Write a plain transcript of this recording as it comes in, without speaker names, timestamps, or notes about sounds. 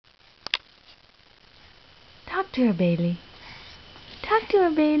Talk to her, Bailey. Talk to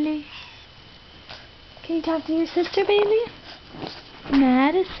her, Bailey. Can you talk to your sister, Bailey?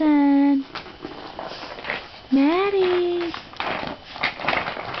 Madison. Maddie.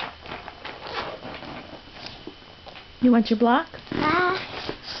 You want your block? Where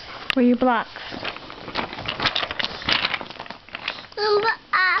are your blocks?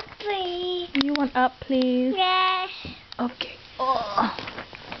 Up, please. You want up, please? Yes. Okay. Oh,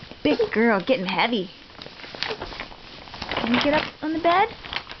 big girl, getting heavy. Can you get up on the bed?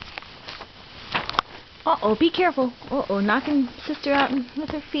 Uh-oh, be careful. Uh-oh, knocking sister out with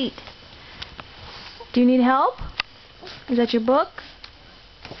her feet. Do you need help? Is that your book?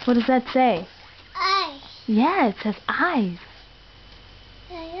 What does that say? Eyes. Yeah, it says eyes.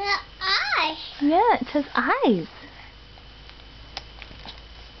 Eyes. Yeah, it says eyes.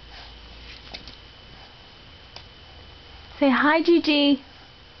 Say hi, Gigi.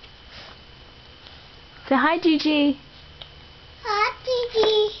 Say hi, Gigi. Hi,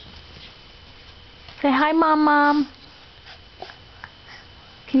 Gigi. Say hi, Mom.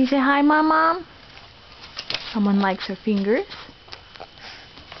 Can you say hi, Mom? Someone likes her fingers.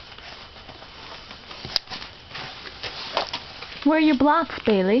 Where are your blocks,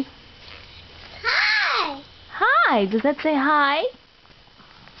 Bailey? Hi. Hi. Does that say hi?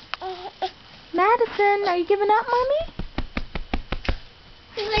 Madison, are you giving up, Mommy?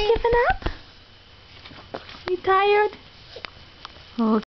 You giving up? You tired? Oh.